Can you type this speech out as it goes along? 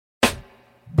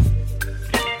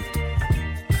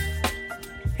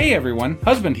Hey everyone,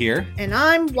 husband here. And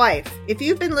I'm wife. If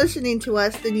you've been listening to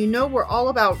us, then you know we're all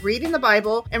about reading the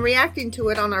Bible and reacting to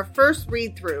it on our first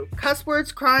read-through. Cuss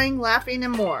words, crying, laughing,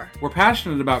 and more. We're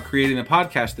passionate about creating a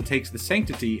podcast that takes the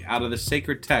sanctity out of the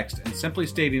sacred text and simply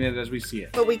stating it as we see it.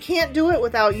 But we can't do it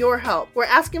without your help. We're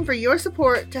asking for your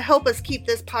support to help us keep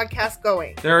this podcast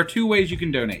going. There are two ways you can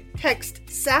donate. Text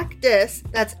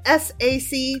SACDIS, that's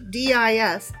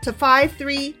SACDIS, to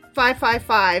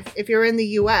 53555 if you're in the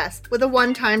U.S. with a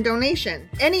one-time donation.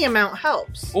 Any amount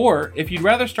helps. Or, if you'd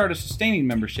rather start a sustaining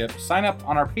membership, sign up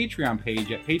on our Patreon page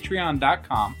at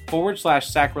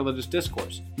patreon.com/sacrilegious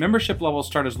discourse. Membership levels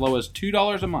start as low as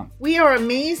 $2 a month. We are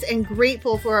amazed and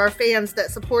grateful for our fans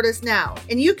that support us now,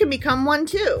 and you can become one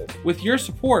too. With your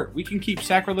support, we can keep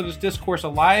Sacrilegious Discourse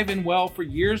alive and well for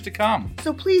years to come.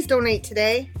 So please donate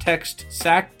today. Text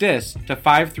SACDIS to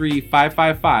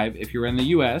 53555 if you're in the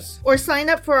U.S. Or sign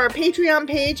up for our Patreon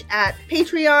page at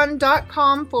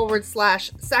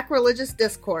patreon.com/sacrilegious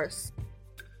discourse.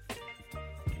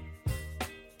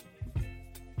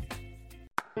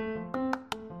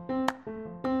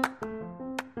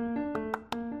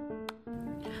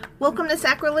 Welcome to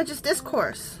Sacrilegious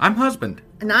Discourse. I'm husband.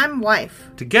 And I'm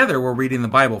wife. Together, we're reading the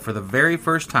Bible for the very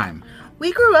first time.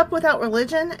 We grew up without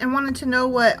religion and wanted to know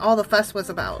what all the fuss was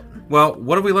about. Well,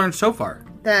 what have we learned so far?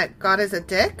 That God is a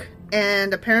dick,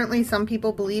 and apparently some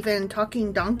people believe in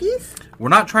talking donkeys. We're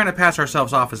not trying to pass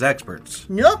ourselves off as experts.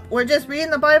 Nope, we're just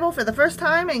reading the Bible for the first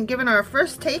time and giving our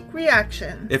first take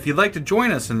reaction. If you'd like to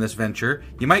join us in this venture,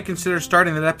 you might consider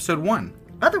starting at episode 1.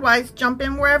 Otherwise, jump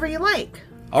in wherever you like.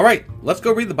 All right, let's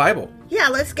go read the Bible. Yeah,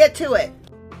 let's get to it.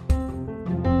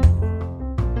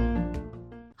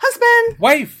 Husband!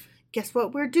 Wife! Guess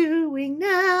what we're doing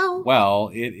now? Well,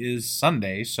 it is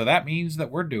Sunday, so that means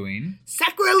that we're doing...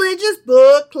 Sacrilegious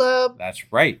Book Club. That's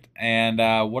right. And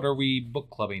what are we book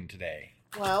clubbing today?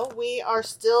 Well, we are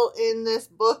still in this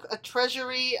book, A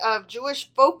Treasury of Jewish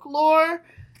Folklore,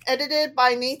 edited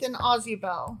by Nathan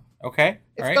Ozubel. Okay.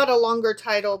 It's got a longer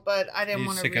title, but I didn't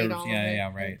want to read all of it.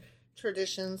 Yeah, right.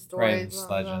 Traditions, stories,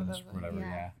 legends, whatever,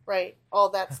 yeah. Right,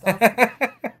 all that stuff.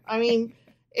 I mean,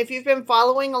 if you've been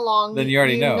following along, then you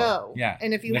already know. Yeah.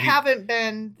 And if you haven't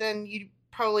been, then you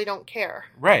probably don't care.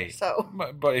 Right. So,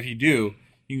 but if you do,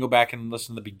 you can go back and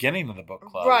listen to the beginning of the book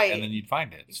club. Right. And then you'd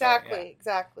find it. Exactly, so, yeah.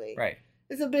 exactly. Right.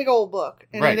 It's a big old book,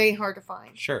 and it ain't hard to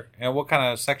find. Sure. And what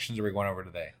kind of sections are we going over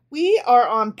today? We are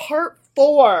on part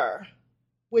 4,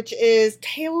 which is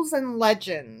Tales and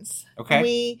Legends. Okay.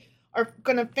 We are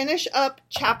going to finish up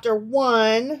chapter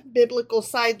 1, Biblical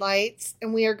Sidelights,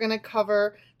 and we are going to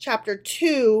cover chapter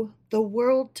 2, The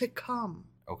World to Come.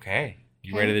 Okay.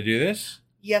 You ready to do this?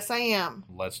 Yes, I am.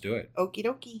 Let's do it. Okie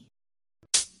dokie.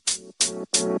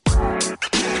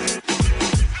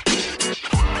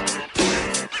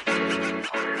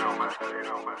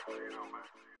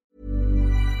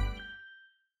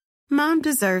 Mom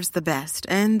deserves the best,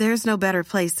 and there's no better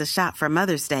place to shop for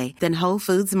Mother's Day than Whole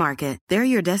Foods Market. They're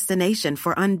your destination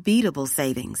for unbeatable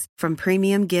savings, from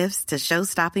premium gifts to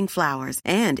show-stopping flowers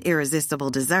and irresistible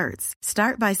desserts.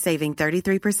 Start by saving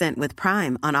 33% with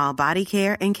Prime on all body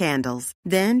care and candles.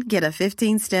 Then get a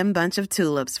 15-stem bunch of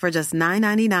tulips for just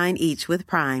 $9.99 each with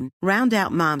Prime. Round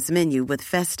out Mom's menu with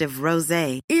festive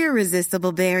rosé,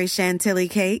 irresistible berry chantilly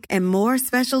cake, and more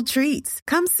special treats.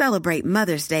 Come celebrate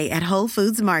Mother's Day at Whole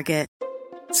Foods Market.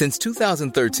 Since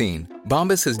 2013,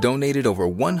 Bombas has donated over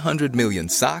 100 million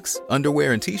socks,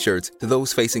 underwear, and T-shirts to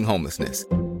those facing homelessness.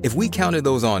 If we counted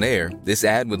those on air, this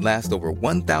ad would last over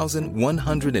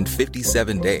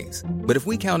 1,157 days. But if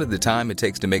we counted the time it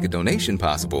takes to make a donation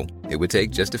possible, it would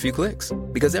take just a few clicks.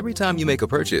 Because every time you make a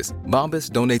purchase,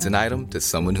 Bombas donates an item to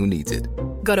someone who needs it.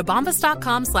 Go to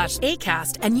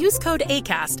bombas.com/ACAST and use code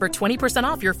ACAST for 20%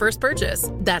 off your first purchase.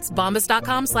 That's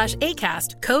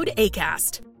bombas.com/ACAST, code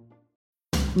ACAST.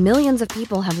 Millions of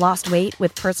people have lost weight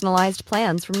with personalized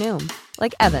plans from Noom.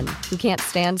 Like Evan, who can't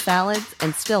stand salads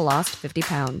and still lost 50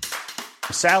 pounds.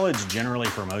 Salads generally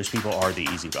for most people are the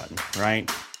easy button,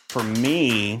 right? For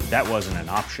me, that wasn't an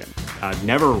option. I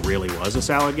never really was a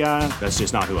salad guy. That's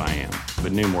just not who I am.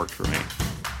 But Noom worked for me.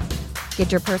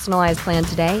 Get your personalized plan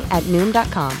today at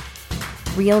Noom.com.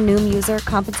 Real Noom user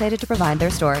compensated to provide their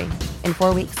story. In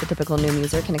 4 weeks, the typical Noom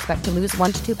user can expect to lose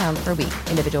 1 to 2 pounds per week.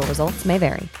 Individual results may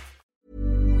vary.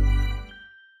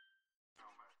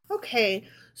 Okay,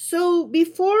 so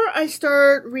before I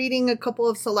start reading a couple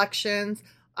of selections,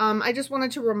 I just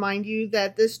wanted to remind you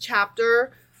that this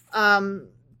chapter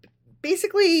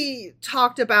basically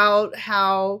talked about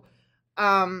how,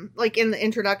 like in the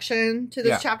introduction to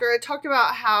this chapter, it talked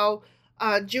about how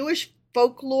Jewish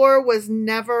folklore was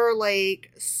never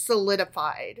like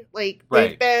solidified. Like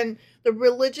Right. the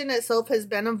religion itself has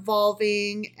been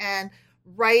evolving, and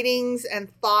writings and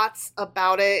thoughts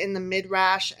about it in the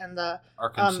Midrash and the Are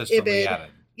consistently Ibid.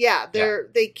 added. Yeah,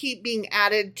 they keep being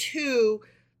added to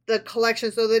the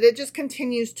collection so that it just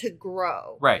continues to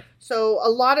grow. Right. So a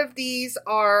lot of these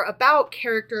are about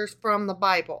characters from the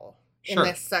Bible in Sure.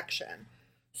 this section.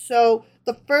 So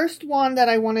the first one that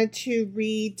I wanted to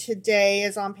read today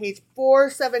is on page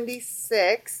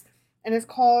 476, and it's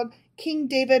called King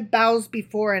David Bows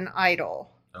Before an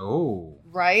Idol. Oh.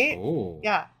 Right? Oh.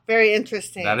 Yeah, very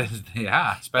interesting. That is,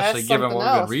 yeah, especially That's given something what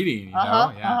else. we've been reading, you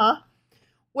know? Yeah.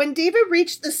 When David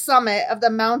reached the summit of the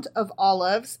Mount of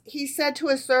Olives, he said to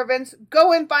his servants,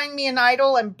 "Go and find me an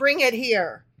idol and bring it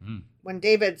here." Mm. When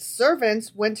David's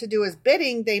servants went to do his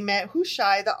bidding, they met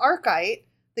Hushai the Archite,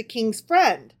 the king's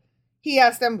friend. He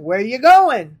asked them, "Where are you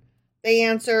going?" They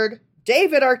answered,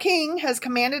 "David, our king, has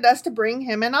commanded us to bring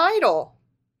him an idol."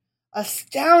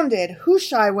 Astounded,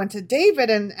 Hushai went to David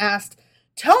and asked,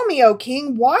 "Tell me, O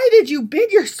king, why did you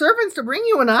bid your servants to bring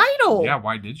you an idol?" Yeah,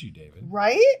 why did you, David?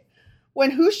 Right?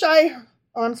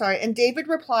 And David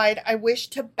replied, "I wish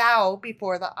to bow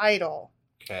before the idol."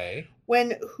 Okay.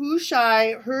 When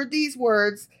Hushai heard these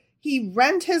words, he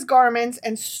rent his garments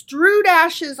and strewed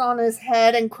ashes on his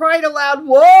head and cried aloud,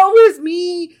 "Woe is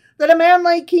me, that a man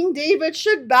like King David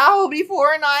should bow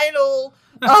before an idol."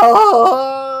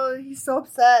 Oh, he's so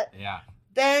upset. Yeah.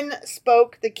 Then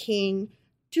spoke the king,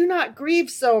 "Do not grieve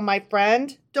so, my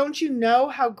friend. Don't you know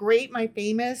how great my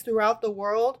fame is throughout the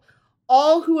world?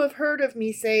 All who have heard of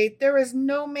me say, there is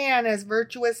no man as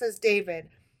virtuous as David.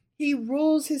 He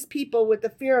rules his people with the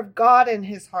fear of God in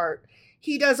his heart.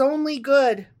 He does only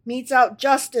good, metes out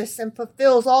justice, and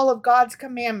fulfills all of God's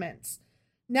commandments.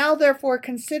 Now, therefore,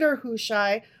 consider,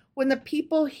 Hushai, when the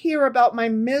people hear about my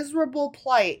miserable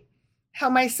plight, how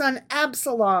my son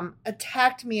Absalom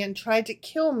attacked me and tried to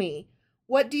kill me,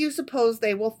 what do you suppose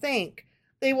they will think?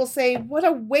 They will say, 'What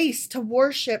a waste to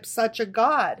worship such a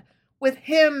God. With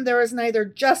him there is neither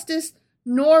justice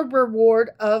nor reward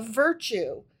of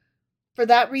virtue.' For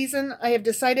that reason, I have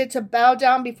decided to bow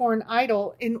down before an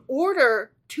idol in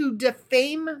order to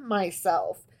defame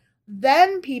myself.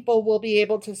 Then people will be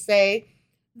able to say,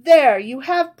 'There, you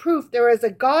have proof there is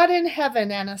a God in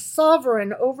heaven and a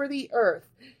sovereign over the earth.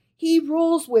 He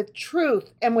rules with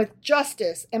truth and with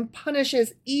justice and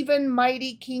punishes even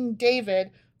mighty King David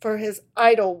for his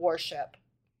idol worship.'"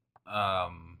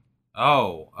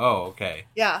 Okay.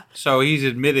 Yeah. So he's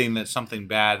admitting that something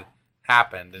bad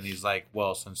happened, and he's like,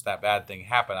 well, since that bad thing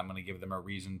happened, I'm going to give them a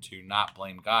reason to not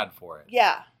blame God for it.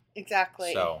 Yeah,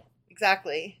 exactly.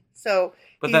 Exactly. So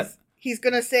But he's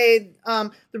going to say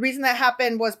the reason that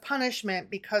happened was punishment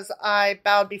because I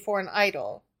bowed before an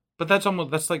idol. But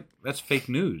that's fake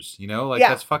news, you know? Like, Yeah.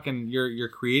 that's fucking, you're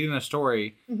creating a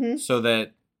story so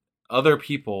that other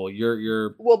people,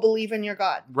 you're Will believe in your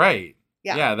God. right.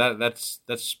 Yeah. Yeah, that's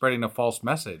spreading a false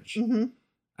message. Mm-hmm.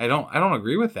 I don't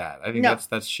agree with that. I think No.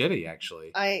 that's shitty,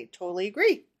 actually. I totally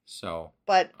agree. So,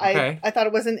 But okay. I thought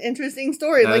it was an interesting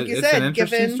story, like you it's said, an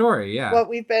interesting given story, yeah. what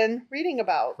we've been reading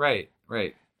about. Right.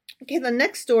 Okay, the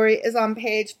next story is on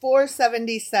page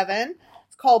 477.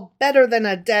 It's called Better Than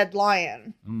a Dead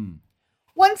Lion. Mm.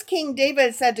 Once King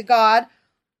David said to God,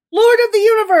 "Lord of the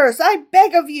universe, I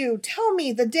beg of you, tell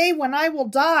me the day when I will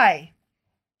die."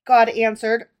 God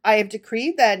answered, "I have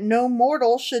decreed that no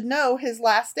mortal should know his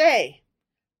last day."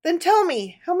 "Then tell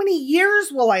me, how many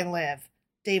years will I live?"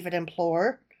 David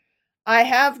implored. I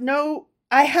have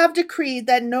decreed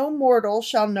that no mortal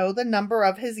shall know the number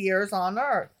of his years on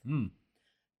earth." Mm.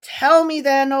 "Tell me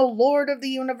then, O Lord of the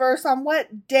universe, on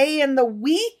what day in the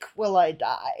week will I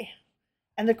die?"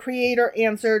 And the Creator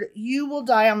answered, "You will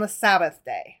die on the Sabbath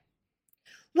day."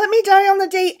 "Let me die on the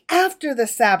day after the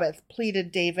Sabbath,"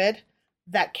 pleaded David.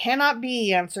 "That cannot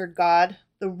be," answered God.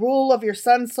 "The rule of your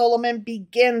son Solomon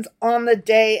begins on the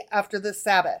day after the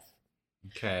Sabbath."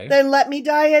 Okay. "Then let me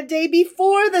die a day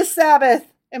before the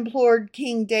Sabbath," implored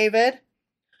King David.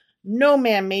 "No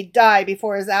man may die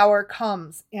before his hour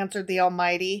comes," answered the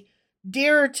Almighty.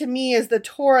 "Dearer to me is the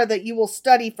Torah that you will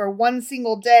study for one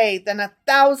single day than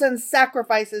 1,000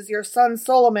 sacrifices your son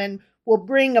Solomon will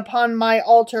bring upon my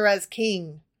altar as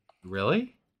king."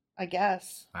 Really? I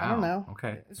guess. I don't know.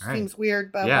 Okay. It All right. seems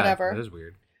weird, but Yeah, whatever. it is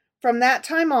weird. From that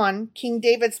time on, King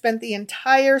David spent the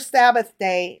entire Sabbath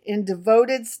day in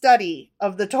devoted study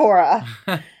of the Torah.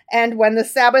 And when the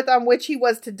Sabbath on which he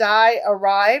was to die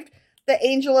arrived, the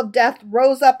angel of death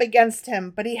rose up against him,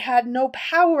 but he had no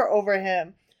power over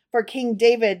him, for King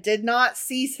David did not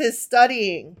cease his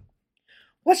studying.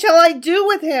 "What shall I do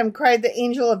with him?" cried the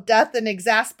angel of death in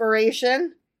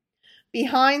exasperation.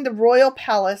 Behind the royal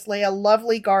palace lay a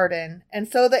lovely garden, and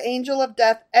so the angel of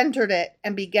death entered it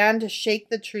and began to shake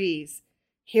the trees.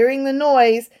 Hearing the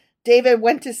noise, David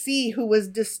went to see who was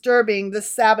disturbing the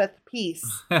Sabbath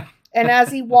peace. And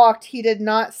as he walked, he did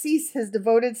not cease his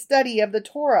devoted study of the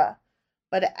Torah.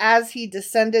 But as he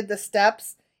descended the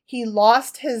steps, he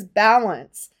lost his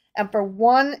balance, and for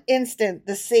one instant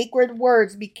the sacred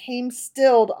words became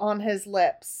stilled on his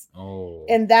lips. Oh.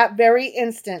 In that very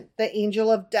instant, the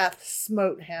angel of death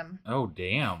smote him. Oh,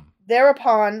 damn.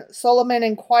 Thereupon, Solomon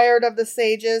inquired of the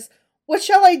sages, "What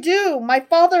shall I do? My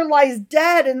father lies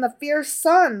dead in the fierce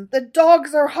sun. The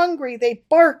dogs are hungry. They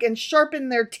bark and sharpen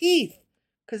their teeth."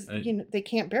 Because they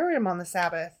can't bury him on the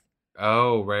Sabbath.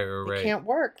 Oh, right. They can't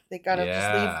work. They gotta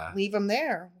just leave him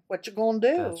there. What you gonna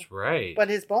do? That's right. But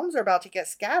his bones are about to get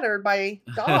scattered by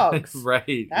dogs.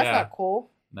 Right. That's not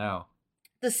cool. No.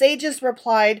 The sages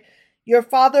replied, "Your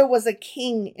father was a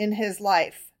king in his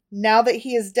life. Now that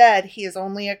he is dead, he is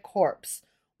only a corpse.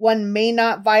 One may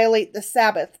not violate the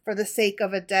Sabbath for the sake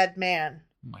of a dead man."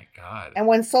 Oh my God. And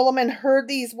when Solomon heard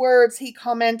these words, he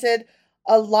commented,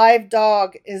 "A live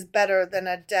dog is better than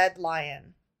a dead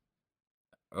lion."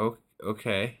 Oh,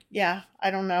 okay. Yeah, I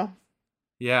don't know.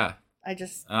 Yeah. I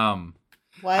just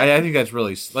what? I think that's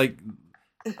really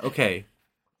okay.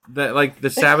 That like the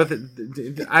Sabbath.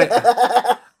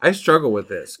 I struggle with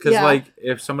this because like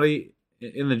if somebody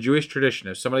in the Jewish tradition,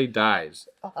 if somebody dies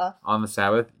on the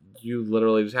Sabbath, you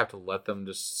literally just have to let them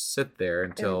just sit there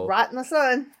until and rot in the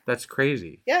sun. That's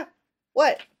crazy. Yeah.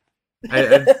 What?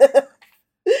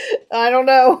 I don't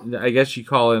know. I guess you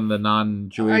call in the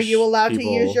non-Jewish. Are you allowed people.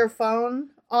 to use your phone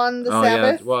on the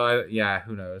Sabbath? Yeah. Well,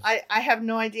 who knows? I have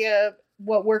no idea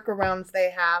what workarounds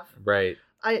they have. Right.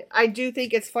 I do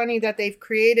think it's funny that they've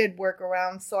created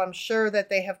workarounds, so I'm sure that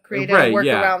they have created a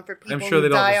workaround for people who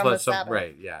die on the Sabbath.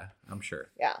 Right, yeah, I'm sure.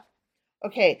 Yeah.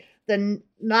 Okay, the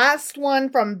last one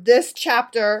from this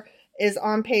chapter is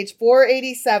on page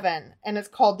 487, and it's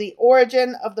called The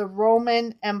Origin of the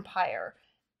Roman Empire.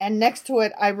 And next to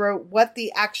it, I wrote, "What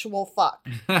the actual fuck?"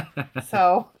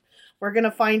 So we're going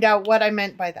to find out what I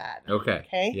meant by that.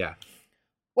 Okay. Yeah.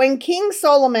 When King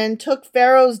Solomon took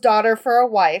Pharaoh's daughter for a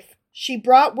wife, she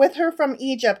brought with her from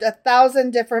Egypt 1,000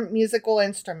 different musical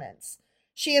instruments.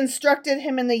 She instructed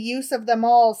him in the use of them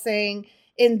all, saying,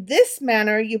 "In this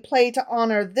manner you play to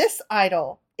honor this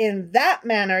idol. In that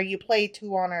manner you play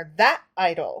to honor that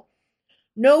idol."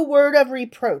 No word of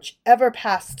reproach ever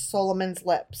passed Solomon's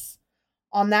lips.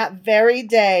 On that very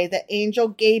day, the angel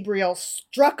Gabriel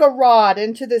struck a rod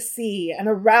into the sea, and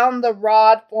around the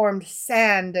rod formed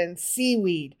sand and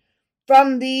seaweed.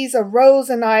 From these arose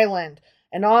an island,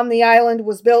 and on the island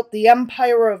was built the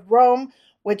Empire of Rome,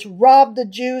 which robbed the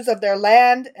Jews of their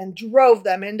land and drove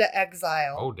them into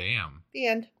exile. Oh, damn. The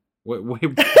end. Wait, what?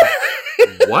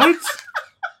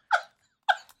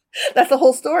 That's the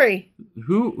whole story.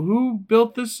 Who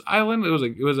built this island?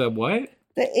 It was a what?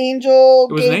 The angel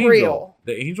Gabriel. An angel.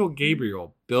 The angel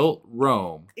Gabriel built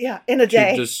Rome. Yeah, in a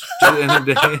day. In a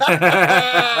day.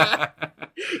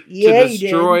 Yeah, to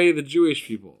destroy the Jewish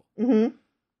people. Mm-hmm.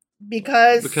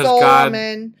 Because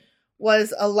Solomon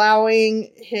was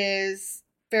allowing his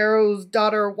Pharaoh's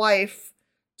daughter wife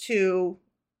to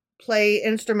play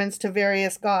instruments to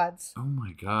various gods. Oh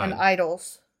my God. And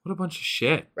idols. What a bunch of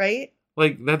shit. Right?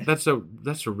 Like that's a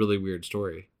really weird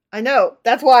story. I know.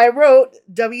 That's why I wrote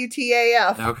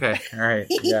WTAF. Okay. All right.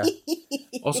 Yeah.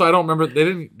 Also, I don't remember. They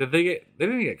didn't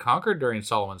get conquered during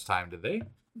Solomon's time, did they?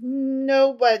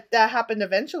 No, but that happened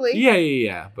eventually.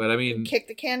 Yeah. But I mean, kick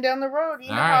the can down the road. You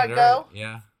know how it go.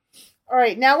 Yeah. All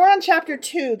right. Now we're on chapter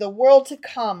 2, The World to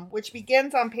Come, which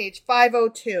begins on page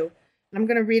 502. And I'm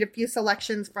going to read a few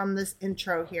selections from this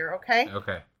intro here. Okay.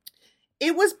 Okay.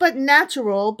 It was but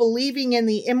natural, believing in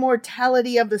the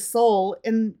immortality of the soul,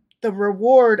 in the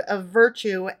reward of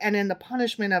virtue, and in the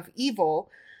punishment of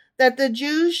evil, that the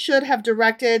Jews should have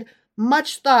directed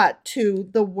much thought to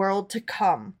the world to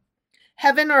come.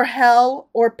 Heaven or hell,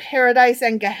 or paradise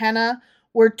and Gehenna,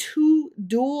 were two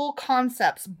dual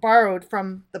concepts borrowed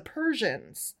from the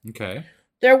Persians. Okay.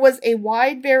 There was a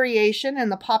wide variation in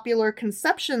the popular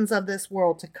conceptions of this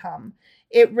world to come.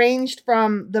 It ranged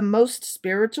from the most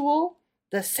spiritual,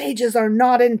 "The sages are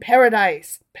not in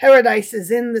paradise. Paradise is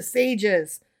in the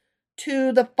sages,"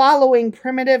 to the following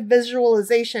primitive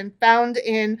visualization found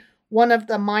in one of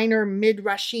the minor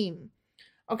midrashim.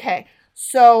 Okay,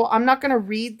 so I'm not going to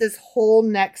read this whole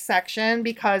next section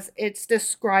because it's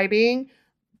describing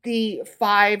the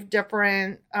 5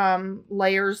 different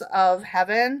layers of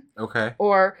heaven. Okay.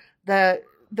 Or the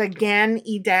Gan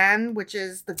Eden, which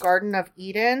is the Garden of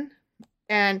Eden.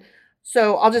 And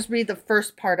So I'll just read the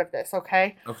first part of this,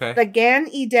 okay? Okay. The Gan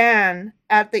Eden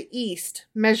at the east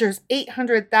measures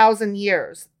 800,000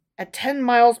 years at 10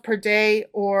 miles per day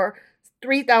or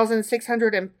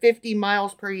 3,650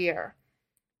 miles per year.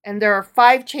 And there are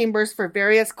 5 chambers for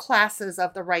various classes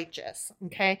of the righteous,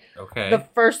 okay? Okay. The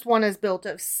first one is built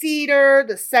of cedar.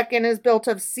 The second is built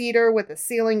of cedar with a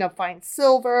ceiling of fine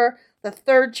silver. The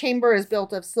third chamber is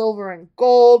built of silver and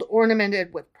gold,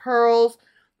 ornamented with pearls.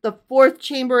 The fourth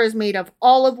chamber is made of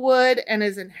olive wood and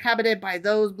is inhabited by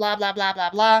those blah, blah, blah, blah,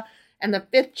 blah. And the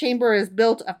fifth chamber is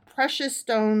built of precious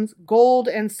stones, gold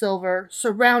and silver,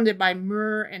 surrounded by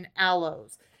myrrh and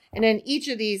aloes. And in each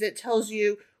of these, it tells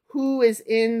you who is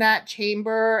in that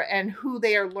chamber and who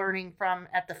they are learning from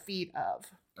at the feet of.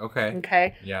 Okay.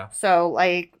 Okay? Yeah. So,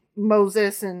 like,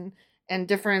 Moses and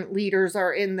different leaders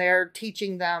are in there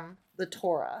teaching them the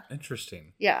Torah.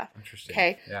 Interesting. Yeah. Interesting.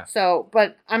 Okay. Yeah. So,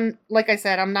 but like I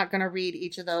said, I'm not going to read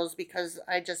each of those because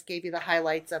I just gave you the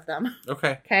highlights of them.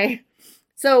 Okay. Okay.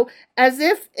 So, as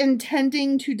if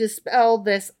intending to dispel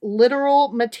this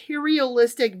literal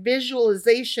materialistic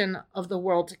visualization of the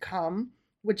world to come,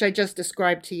 which I just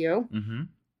described to you,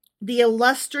 the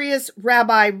illustrious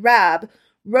Rabbi Rab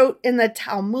wrote in the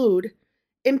Talmud,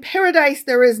 "In paradise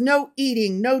there is no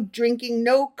eating, no drinking,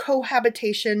 no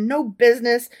cohabitation, no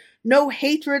business, no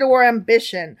hatred or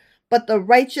ambition, but the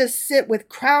righteous sit with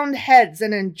crowned heads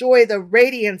and enjoy the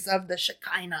radiance of the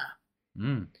Shekinah."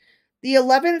 The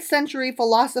 11th century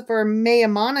philosopher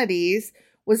Maimonides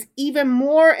was even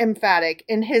more emphatic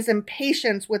in his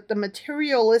impatience with the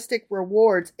materialistic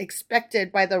rewards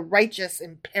expected by the righteous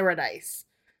in paradise.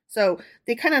 So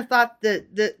they kind of thought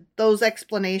that those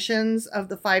explanations of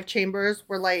the 5 chambers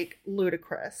were like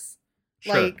ludicrous.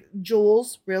 Sure. Like,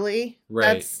 jewels, really?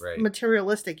 Right, That's right.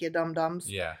 materialistic, you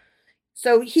dum-dums. Yeah.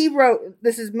 So he wrote,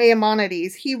 this is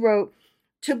Maimonides, he wrote,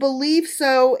 "To believe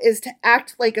so is to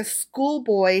act like a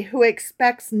schoolboy who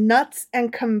expects nuts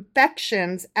and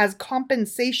confections as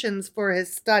compensations for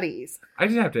his studies." I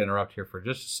just have to interrupt here for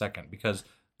just a second because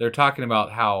they're talking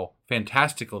about how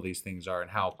fantastical these things are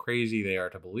and how crazy they are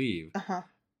to believe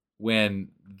when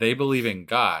they believe in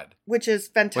God. Which is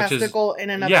fantastical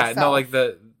in and of itself. itself. No, like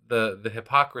the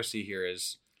hypocrisy here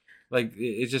is like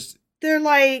it's just they're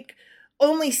like,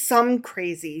 only some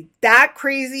crazy. That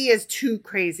crazy is too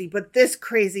crazy, but this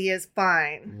crazy is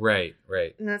fine. Right.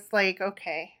 And it's like,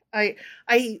 okay, I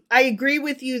agree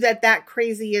with you that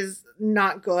crazy is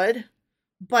not good,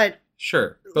 but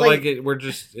sure, but like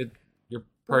you're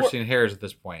parsing hairs at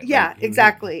this point. Yeah, like,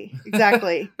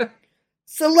 exactly.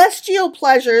 Celestial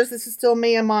pleasures. This is still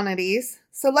Maimonides.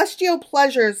 Celestial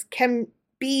pleasures can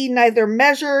be neither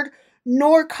measured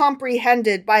nor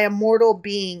comprehended by a mortal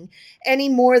being, any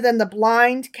more than the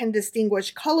blind can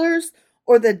distinguish colors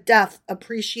or the deaf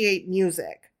appreciate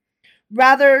music.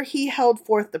 Rather, he held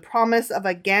forth the promise of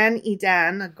a Gan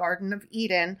Eden, a Garden of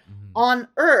Eden, on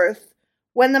earth,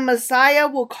 when the Messiah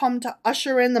will come to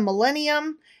usher in the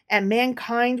millennium and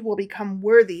mankind will become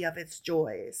worthy of its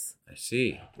joys. I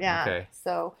see. Yeah. Okay.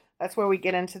 So that's where we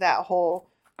get into that whole,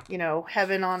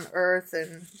 heaven on earth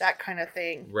and that kind of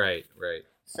thing. Right.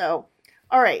 So,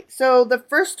 all right. So the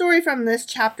first story from this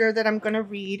chapter that I'm going to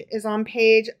read is on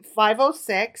page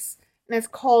 506, and it's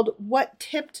called "What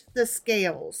Tipped the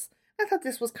Scales." I thought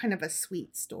this was kind of a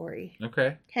sweet story.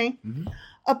 Okay.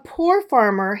 A poor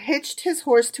farmer hitched his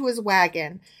horse to his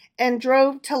wagon and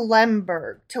drove to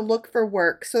Lemberg to look for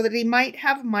work so that he might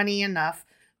have money enough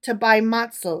to buy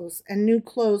matzos and new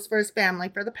clothes for his family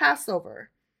for the Passover.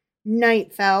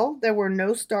 Night fell, there were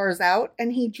no stars out,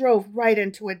 and he drove right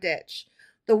into a ditch.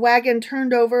 The wagon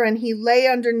turned over and he lay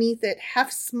underneath it,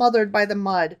 half smothered by the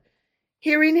mud.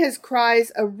 Hearing his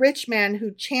cries, a rich man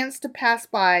who chanced to pass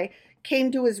by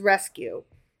came to his rescue.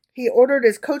 He ordered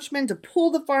his coachman to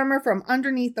pull the farmer from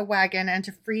underneath the wagon and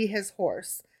to free his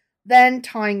horse. Then,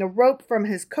 tying a rope from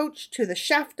his coach to the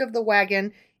shaft of the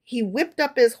wagon, he whipped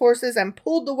up his horses and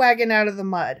pulled the wagon out of the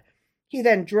mud. He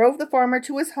then drove the farmer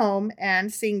to his home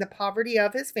and, seeing the poverty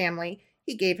of his family,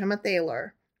 he gave him a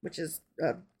thaler, which is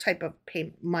a type of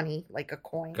money, like a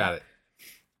coin. Got it.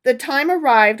 The time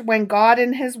arrived when God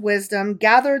in his wisdom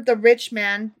gathered the rich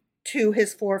man to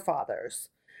his forefathers.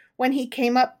 When he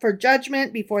came up for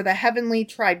judgment before the heavenly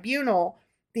tribunal,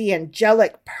 the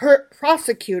angelic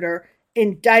prosecutor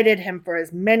indicted him for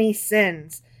his many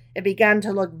sins. It began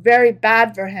to look very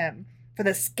bad for him, for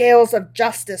the scales of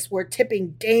justice were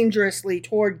tipping dangerously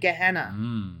toward Gehenna.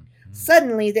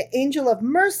 Suddenly, the angel of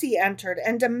mercy entered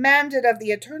and demanded of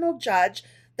the eternal judge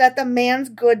that the man's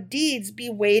good deeds be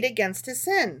weighed against his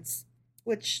sins.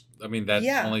 Which, I mean, that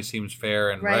only seems fair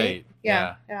and right.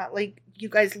 Yeah. Like, you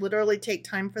guys literally take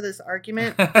time for this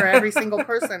argument for every single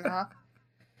person, huh?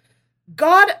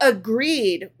 God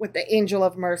agreed with the angel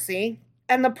of mercy,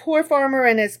 and the poor farmer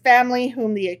and his family,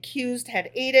 whom the accused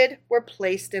had aided, were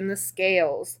placed in the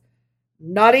scales.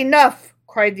 Not enough,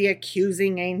 cried the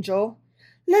accusing angel.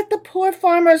 Let the poor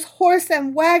farmer's horse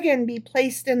and wagon be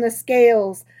placed in the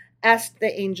scales, asked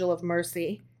the angel of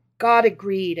mercy. God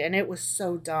agreed, and it was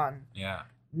so done. Yeah.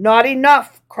 Not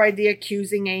enough, cried the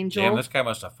accusing angel. Damn, this guy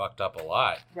must have fucked up a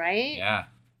lot. Right? Yeah.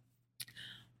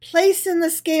 Place in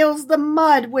the scales the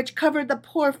mud which covered the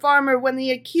poor farmer when the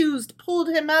accused pulled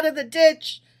him out of the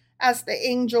ditch, asked the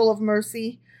angel of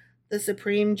mercy. The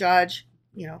supreme judge,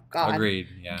 God, agreed,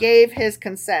 gave his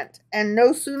consent. And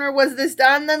no sooner was this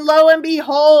done than lo and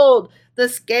behold, the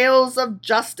scales of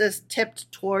justice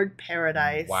tipped toward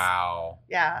paradise. Wow.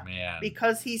 Yeah. Man.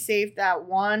 Because he saved that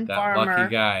farmer.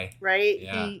 Lucky guy. Right?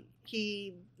 Yeah.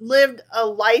 He lived a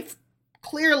life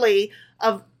clearly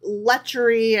of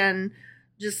lechery and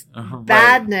just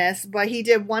badness, but he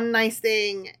did one nice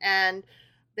thing, and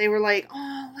they were like,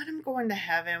 "Oh, let him go into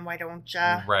heaven. Why don't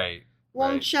ya? Right.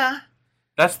 Won't ya?"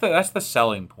 That's the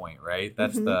selling point, right?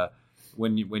 That's the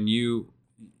when you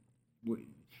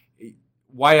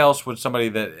why else would somebody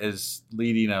that is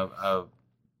leading a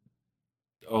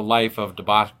life of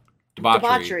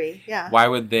debauchery, yeah. Why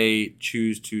would they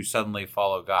choose to suddenly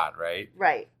follow God, right?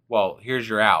 Right. Well, here's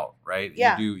your out, right?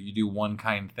 Yeah. You do one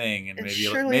kind thing, and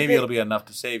maybe it'll be enough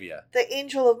to save you. The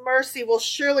angel of mercy will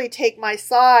surely take my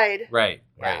side. Right.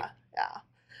 Yeah.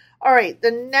 All right. The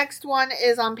next one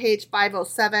is on page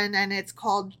 507, and it's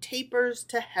called Tapers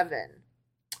to Heaven.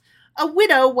 A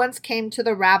widow once came to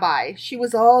the rabbi. She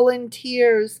was all in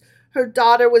tears. Her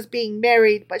daughter was being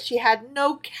married, but she had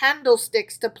no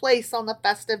candlesticks to place on the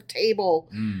festive table.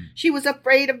 She was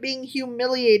afraid of being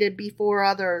humiliated before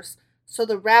others. So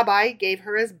the rabbi gave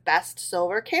her his best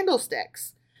silver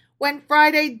candlesticks. When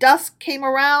Friday dusk came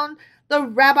around, the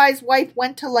rabbi's wife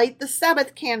went to light the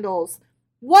Sabbath candles.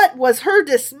 What was her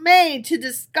dismay to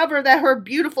discover that her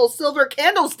beautiful silver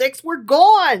candlesticks were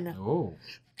gone. Oh.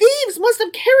 Thieves must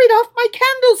have carried off my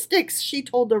candlesticks, she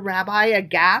told the rabbi,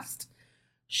 aghast.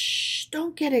 Shh,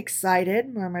 don't get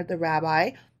excited, murmured the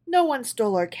rabbi. No one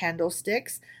stole our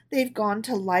candlesticks. They've gone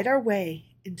to light our way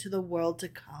into the world to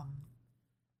come.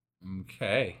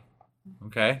 Okay.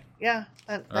 Yeah,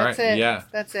 that's right, it. yeah.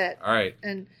 That's it. All right.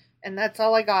 And that's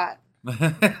all I got.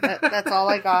 That's all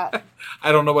I got.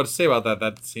 I don't know what to say about that.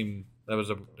 That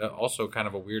was also kind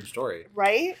of a weird story.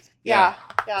 Right? Yeah.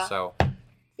 So.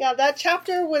 Yeah, that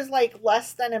chapter was like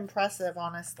less than impressive,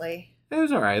 honestly. It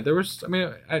was all right.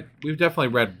 We've definitely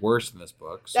read worse in this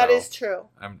book. So that is true.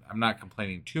 I'm not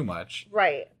complaining too much.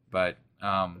 Right. But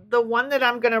the one that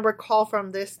I'm going to recall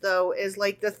from this, though, is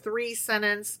like the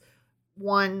 3-sentence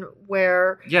one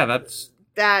where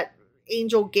that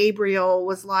angel Gabriel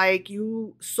was like,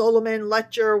 you, Solomon,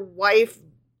 let your wife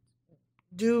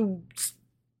do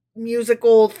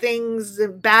musical things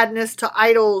and badness to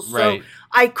idols. Right. So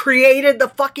I created the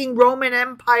fucking Roman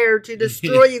Empire to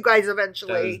destroy you guys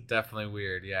eventually. That is definitely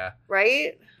weird, yeah.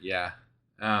 Right? Yeah.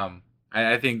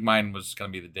 I think mine was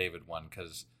going to be the David one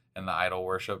and the idol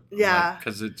worship. Yeah.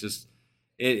 Because it just,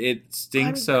 it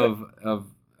stinks of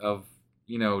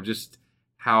just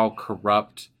how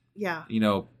corrupt,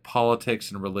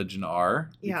 politics and religion are.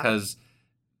 Yeah. Because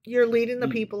you're leading the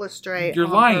people astray. You're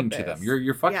lying to them.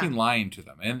 You're fucking lying to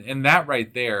them. And that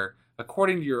right there,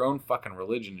 according to your own fucking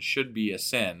religion, should be a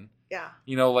sin. Yeah.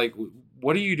 Like,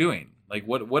 what are you doing? Like,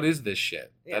 what is this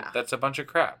shit? Yeah. That's a bunch of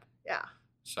crap. Yeah.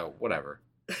 So, whatever.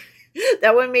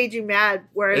 That one made you mad.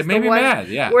 Whereas it made me mad,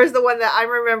 yeah. Whereas the one that I'm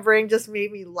remembering just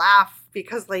made me laugh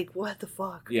because, like, what the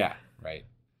fuck? Yeah, right.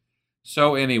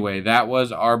 So anyway, that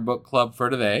was our book club for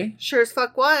today. Sure as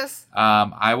fuck was.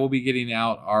 I will be getting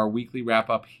out our weekly wrap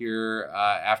up here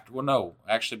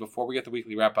before we get the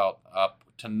weekly wrap up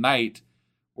tonight,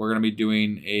 we're going to be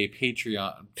doing a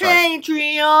Patreon.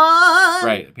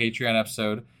 Right, a Patreon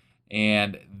episode.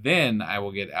 And then I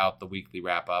will get out the weekly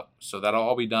wrap up. So that'll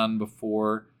all be done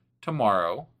before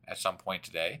tomorrow at some point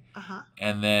today. Uh-huh.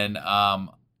 And then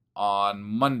on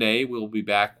Monday, we'll be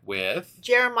back with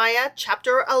Jeremiah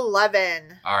chapter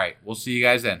 11. All right. We'll see you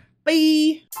guys then.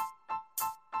 Bye.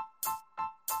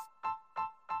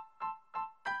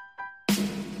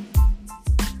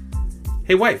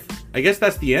 Hey, wife. I guess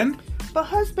that's the end? But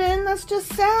husband, that's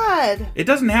just sad. It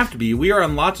doesn't have to be. We are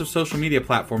on lots of social media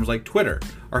platforms like Twitter.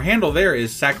 Our handle there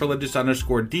is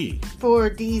sacrilegious_D. For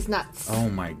D's nuts. Oh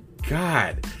my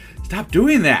God. Stop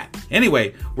doing that.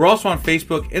 Anyway, we're also on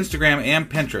Facebook, Instagram, and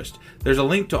Pinterest. There's a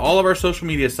link to all of our social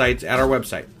media sites at our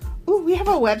website. Ooh, we have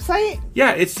a website?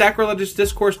 Yeah, it's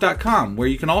sacrilegiousdiscourse.com, where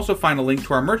you can also find a link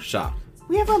to our merch shop.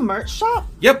 We have a merch shop?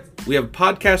 Yep, we have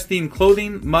podcast-themed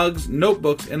clothing, mugs,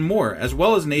 notebooks, and more, as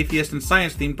well as an atheist and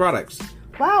science-themed products.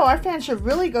 Wow, our fans should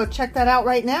really go check that out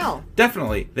right now.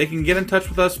 Definitely. They can get in touch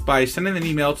with us by sending an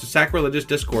email to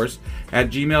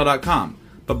sacrilegiousdiscourse@gmail.com.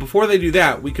 But before they do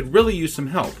that, we could really use some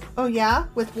help. Oh yeah?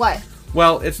 With what?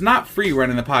 Well, it's not free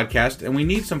running the podcast, and we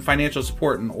need some financial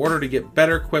support in order to get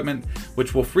better equipment,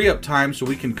 which will free up time so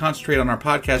we can concentrate on our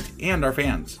podcast and our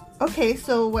fans. Okay,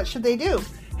 so what should they do?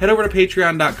 Head over to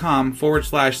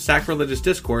patreon.com/sacrilegious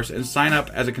discourse and sign up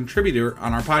as a contributor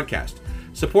on our podcast.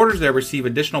 Supporters there receive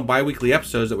additional bi-weekly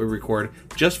episodes that we record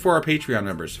just for our Patreon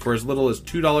members for as little as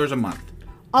 $2 a month.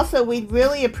 Also, we'd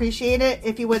really appreciate it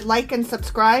if you would like and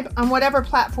subscribe on whatever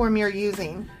platform you're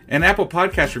using. And Apple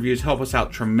Podcast reviews help us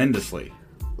out tremendously.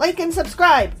 Like and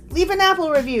subscribe. Leave an Apple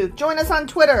review. Join us on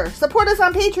Twitter. Support us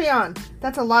on Patreon.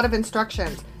 That's a lot of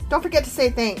instructions. Don't forget to say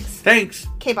thanks. Thanks.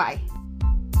 Okay, bye.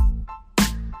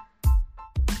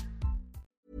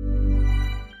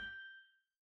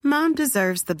 Mom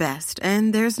deserves the best,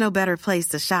 and there's no better place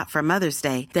to shop for Mother's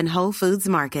Day than Whole Foods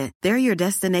Market. They're your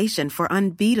destination for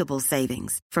unbeatable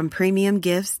savings, from premium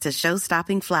gifts to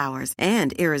show-stopping flowers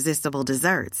and irresistible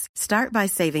desserts. Start by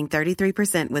saving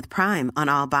 33% with Prime on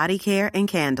all body care and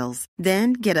candles.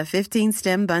 Then get a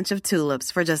 15-stem bunch of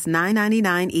tulips for just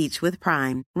 $9.99 each with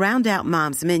Prime. Round out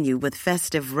Mom's menu with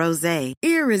festive rosé,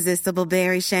 irresistible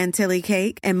berry chantilly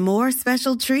cake, and more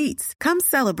special treats. Come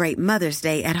celebrate Mother's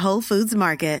Day at Whole Foods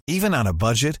Market. Even on a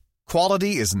budget,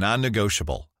 quality is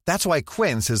non-negotiable. That's why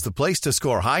Quince is the place to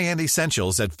score high-end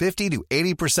essentials at 50 to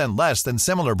 80% less than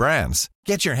similar brands.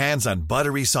 Get your hands on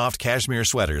buttery soft cashmere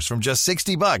sweaters from just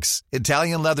 $60,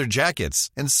 Italian leather jackets,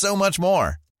 and so much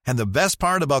more. And the best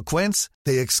part about Quince,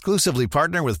 they exclusively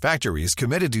partner with factories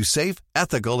committed to safe,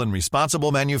 ethical, and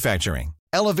responsible manufacturing.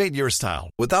 Elevate your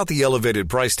style without the elevated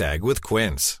price tag with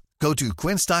Quince. Go to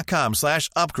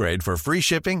quince.com/upgrade for free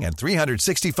shipping and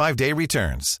 365-day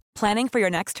returns. Planning for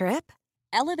your next trip?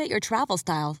 Elevate your travel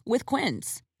style with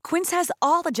Quince. Quince has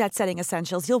all the jet-setting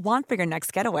essentials you'll want for your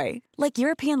next getaway, like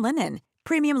European linen,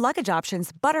 premium luggage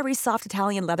options, buttery soft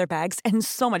Italian leather bags, and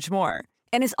so much more.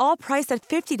 And is all priced at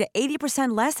 50 to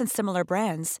 80% less than similar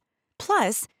brands.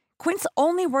 Plus, Quince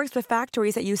only works with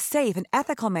factories that use safe and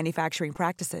ethical manufacturing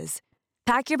practices.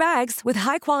 Pack your bags with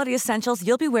high-quality essentials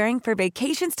you'll be wearing for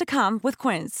vacations to come with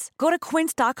Quince. Go to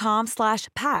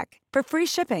quince.com/pack for free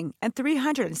shipping and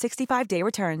 365-day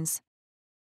returns.